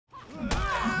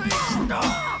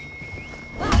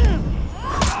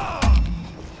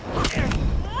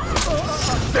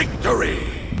Victory!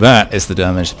 That is the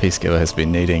damage the Peacekeeper has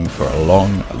been needing for a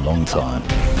long time.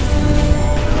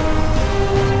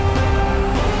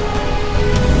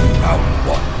 Round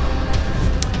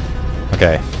 1.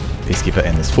 Okay, Peacekeeper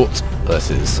in this fort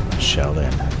versus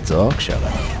Shaolin. Dark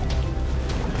Shaolin.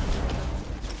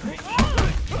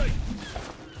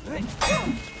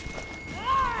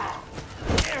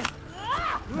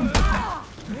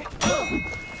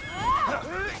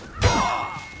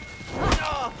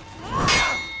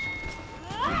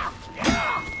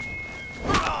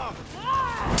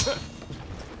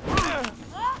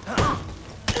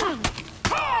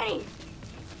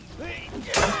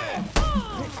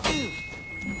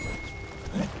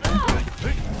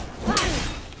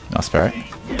 Nice parry.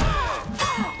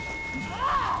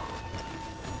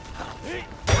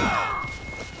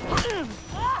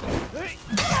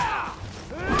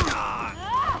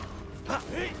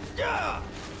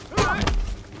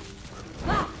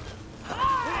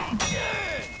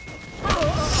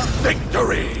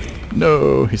 Victory!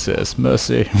 No, he says,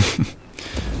 mercy.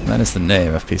 That is the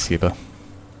name of Peacekeeper.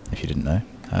 If you didn't know,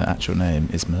 her actual name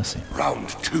is Mercy. Round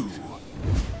 2.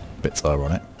 Bit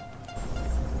ironic.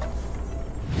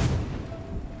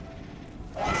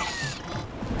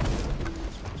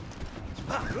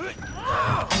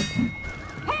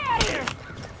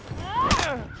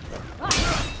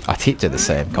 I keep doing the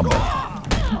same combo.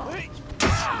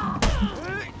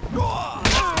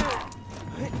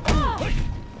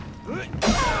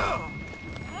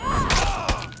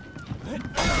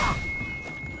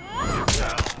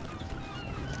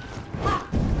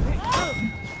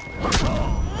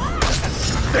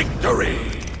 Victory!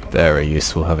 Very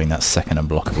useful having that second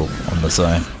unblockable on the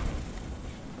zone.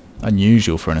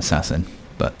 Unusual for an assassin,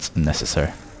 but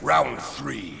necessary. Round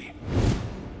 3.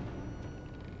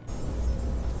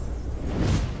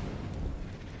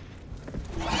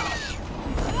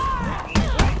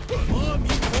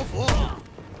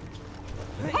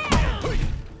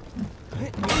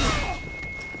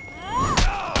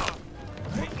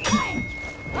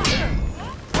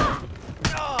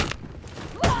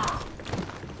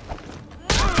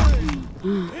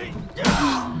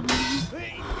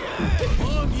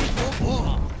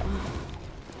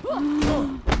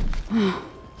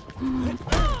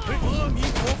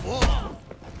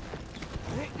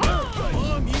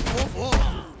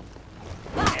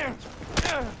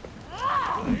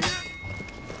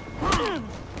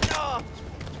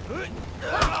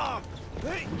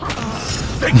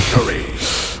 Victory!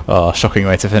 Oh, shocking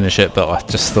way to finish it, but I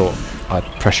just thought I'd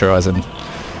pressurise him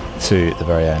to the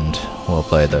very end. Well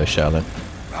played though, Shaolin.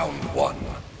 Round 1.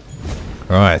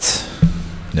 Right,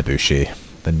 Nobushi,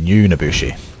 the new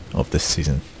Nobushi of this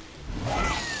season.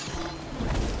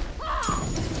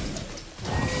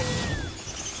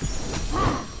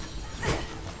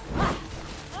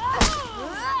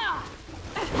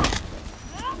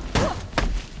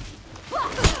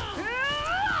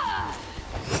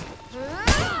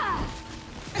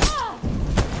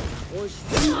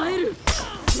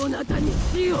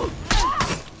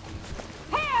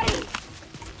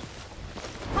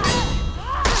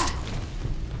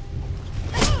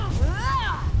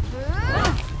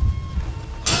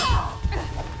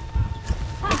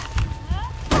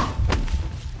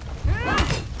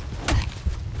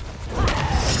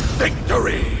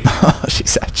 Victory!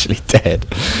 She's actually dead.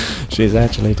 She's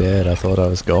actually dead. I thought I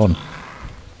was gone.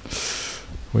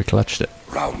 We clutched it.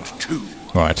 Round 2.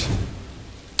 Right.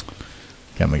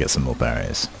 Can we get some more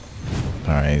parries?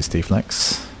 Parries,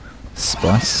 deflex,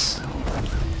 splice.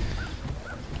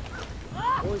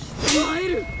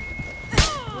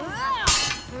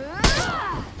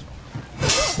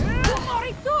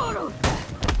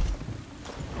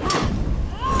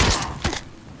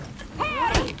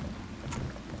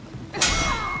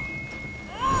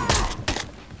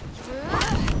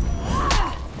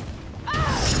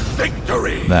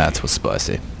 Victory! That was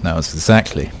spicy. That was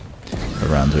exactly the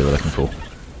round we were looking for.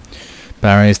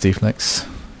 Barriers, deflex,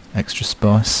 extra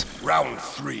spice. Round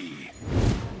 3.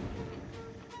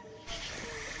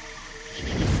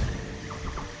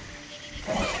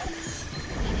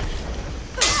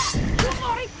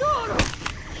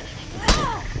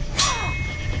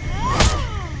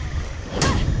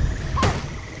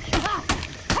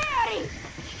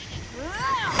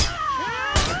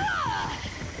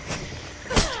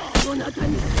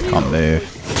 Can't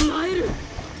move.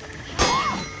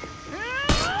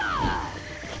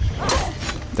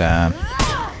 Damn.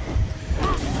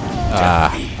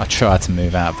 I tried to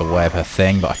move out of the way of her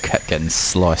thing, but I kept getting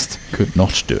sliced. Could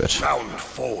not do it. Round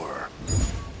 4.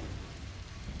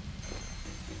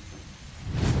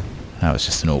 That was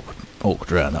just an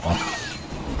awkward round, that one.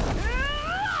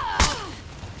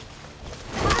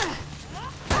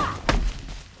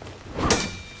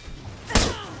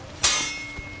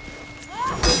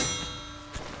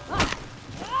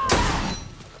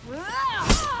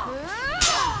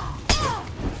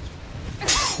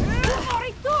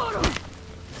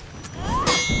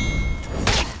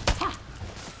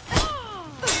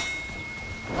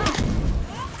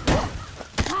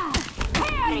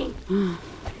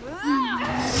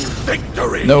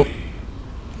 Victory! Nope.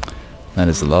 That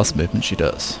is the last movement she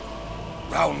does.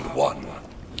 Round 1.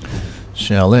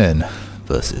 Shaolin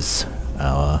versus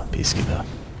our Peacekeeper.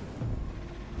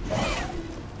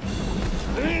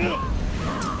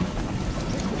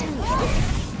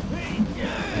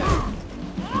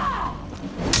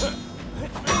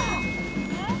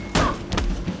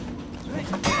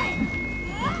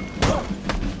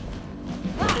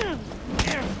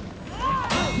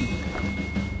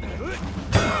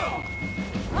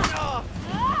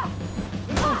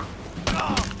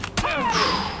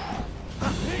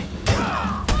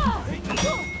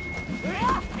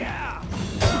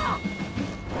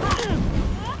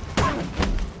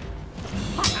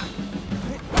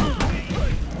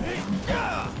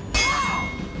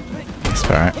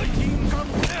 Alright.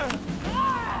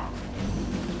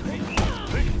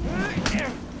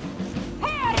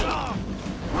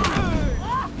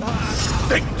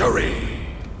 Victory!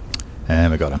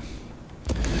 And we got him.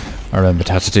 I remembered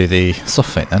how to do the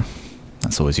soft feint then.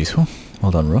 That's always useful.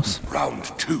 Well done, Ross. Round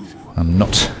 2. I'm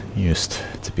not used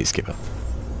to Peacekeeper.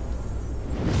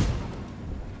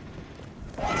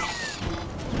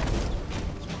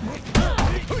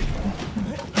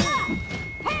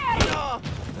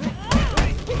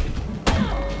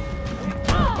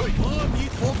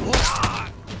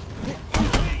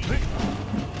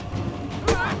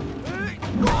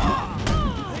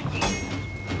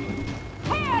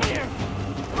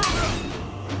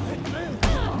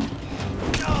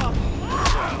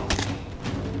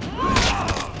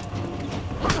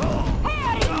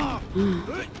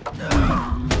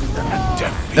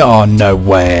 Oh, no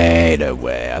way, no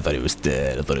way. I thought he was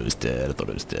dead. I thought he was dead. I thought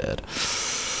he was dead.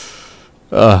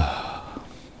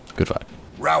 Good fight.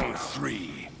 Round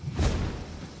 3.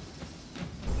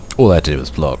 All I did was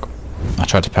block. I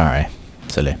tried to parry.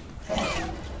 Silly.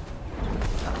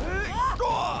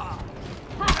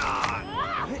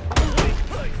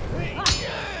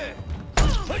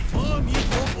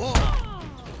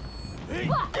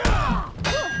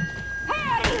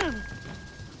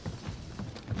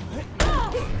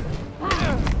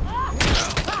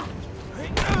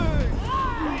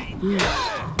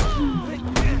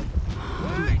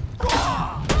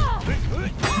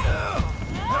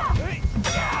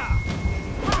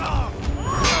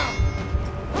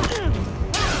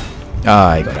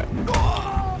 Ah, you got it.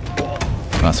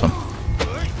 Nice one.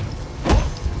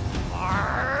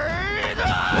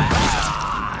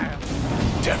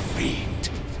 Defeat.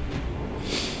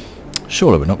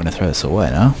 Surely we're not going to throw this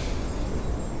away now.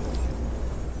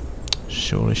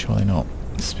 Surely, surely not.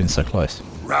 This has been so close.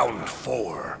 Round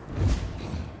 4.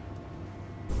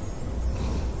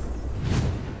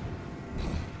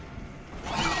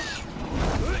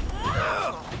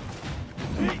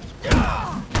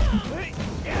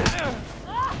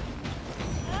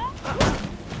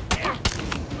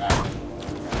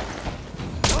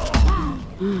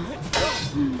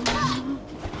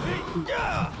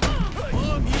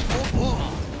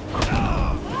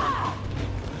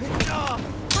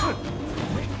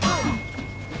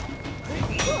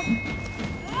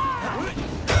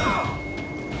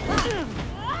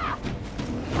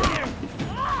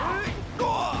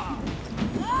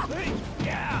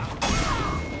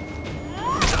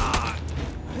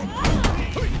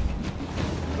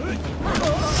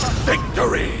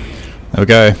 Victory! There we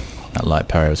go. That light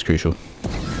parry was crucial.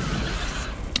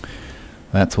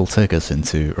 That will take us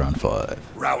into round 5.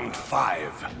 Round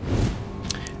 5.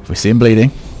 If we see him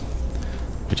bleeding,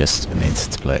 we just need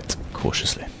to play it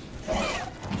cautiously.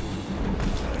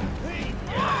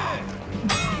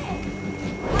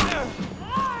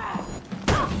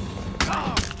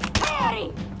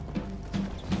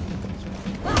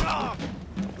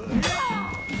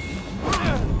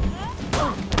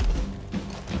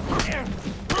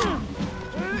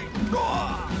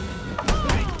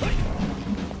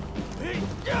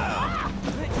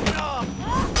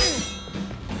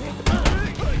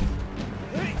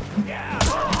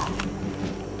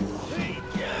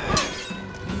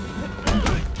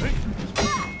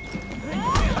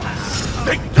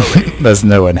 There's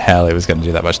no way in hell it was going to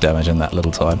do that much damage in that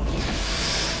little time.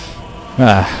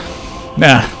 Nah.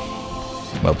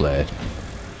 Well played.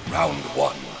 Round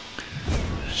 1.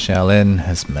 Shaolin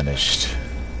has managed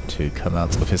to come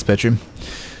out of his bedroom,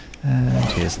 and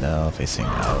he is now facing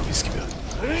our Peacekeeper.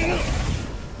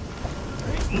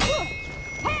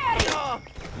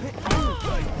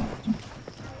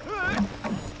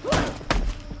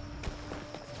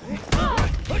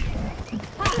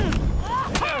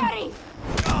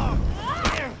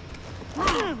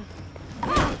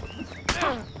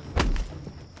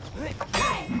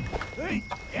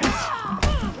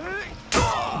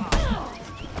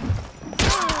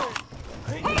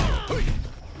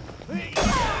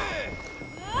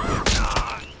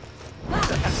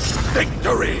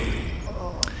 Victory!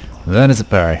 That is a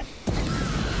parry.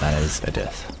 That is a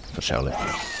death for Shaolin.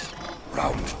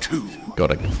 Round 2.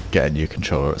 Gotta get a new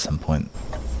controller at some point.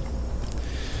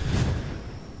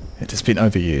 It has been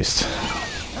overused.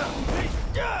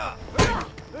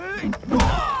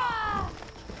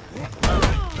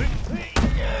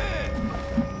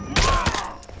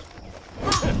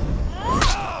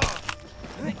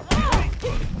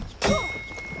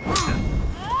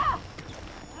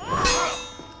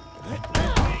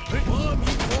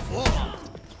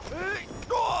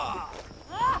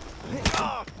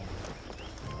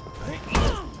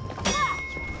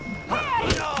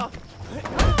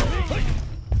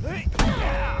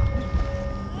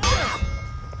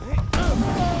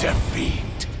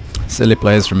 Defeat. Silly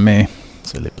plays from me.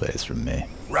 Silly plays from me.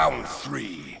 Round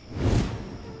 3.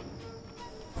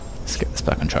 Let's get this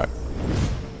back on track.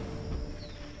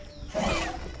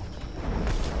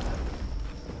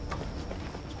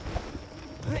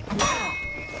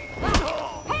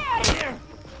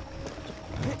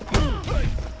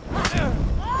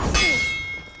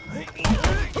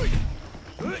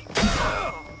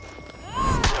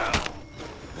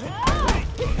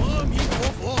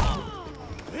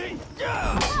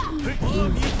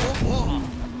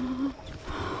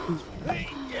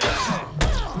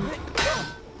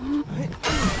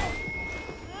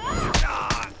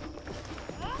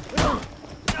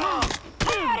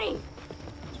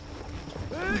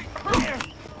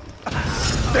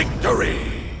 Victory!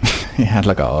 He had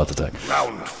like a heart attack.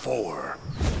 Round 4.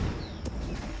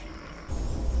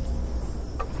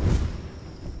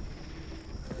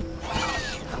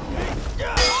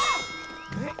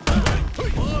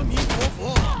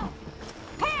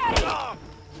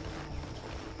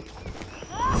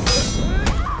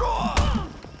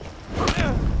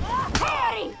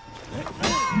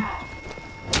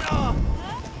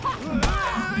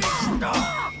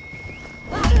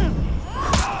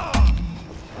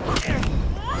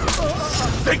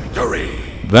 Victory!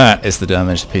 That is the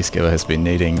damage the Peacekeeper has been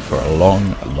needing for a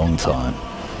long time.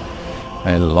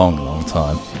 A long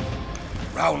time.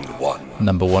 Round 1.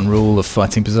 Number 1 rule of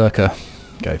fighting Berserker.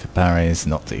 Go for parries,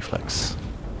 not deflex.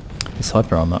 His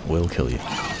hyper armor will kill you.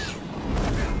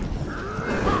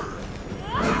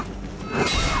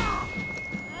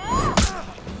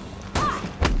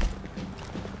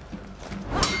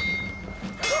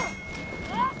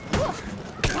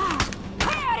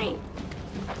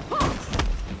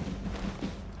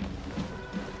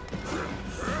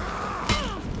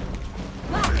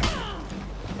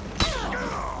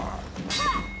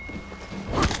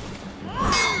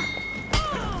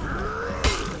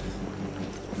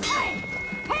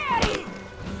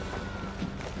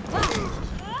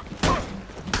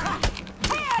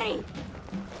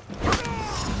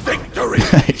 Victory!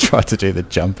 He tried to do the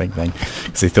jumping thing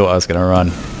because he thought I was going to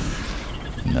run.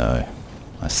 No.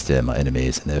 I stare my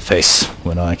enemies in their face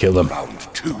when I kill them. Round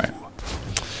 2. Right.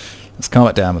 Let's calm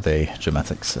it down with the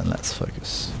dramatics and let's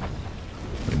focus.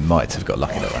 We might have got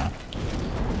lucky that round.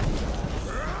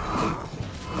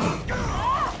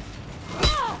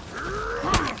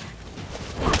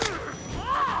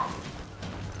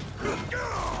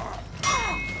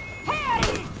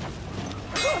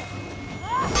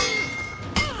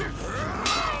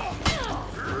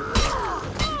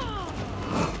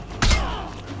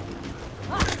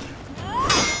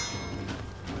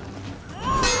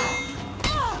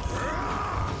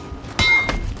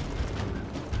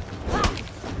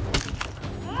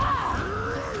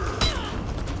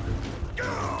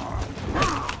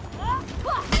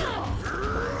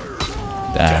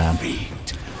 Damn.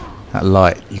 That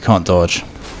light, you can't dodge.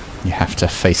 You have to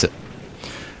face it.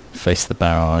 Face the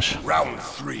barrage. Round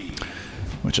 3.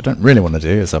 Which I don't really want to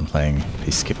do as I'm playing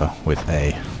Peacekeeper with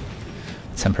a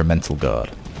temperamental guard.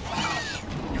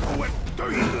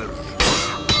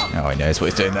 Oh, he knows what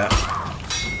he's doing there.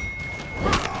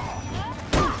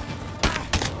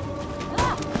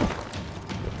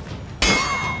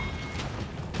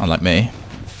 Unlike me,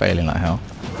 failing like hell.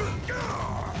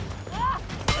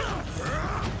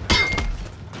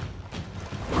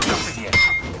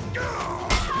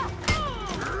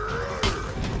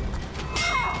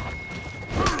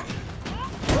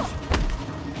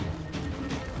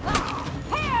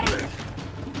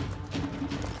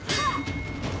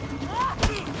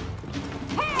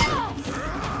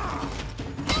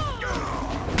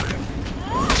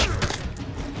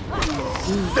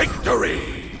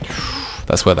 Victory!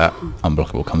 That's where that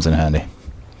unblockable comes in handy.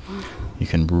 You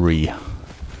can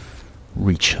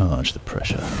recharge the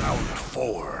pressure. Round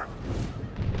 4.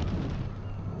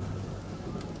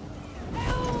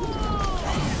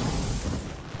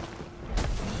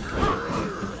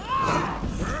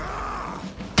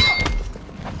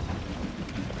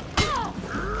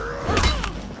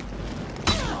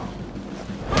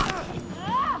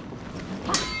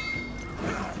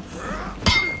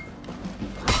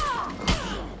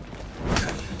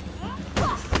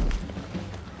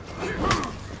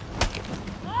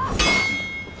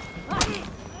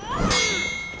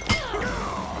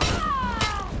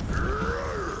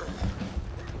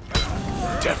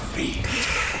 Defeat.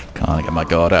 Can't get my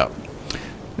guard out.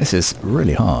 This is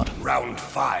really hard. Round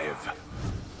 5.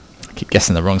 I keep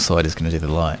guessing the wrong side is going to do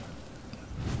the light.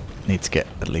 Need to get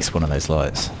at least one of those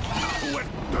lights.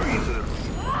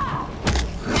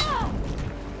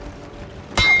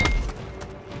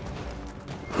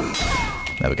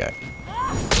 There we go.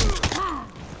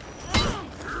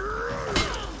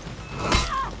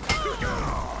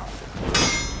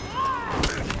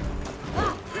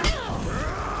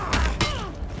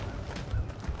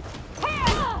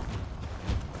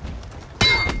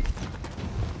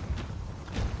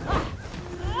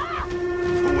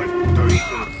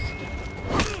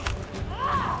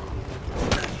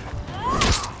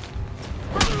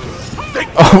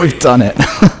 Oh, we've done it.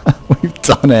 We've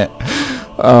done it.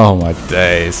 Oh my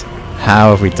days.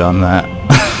 How have we done that?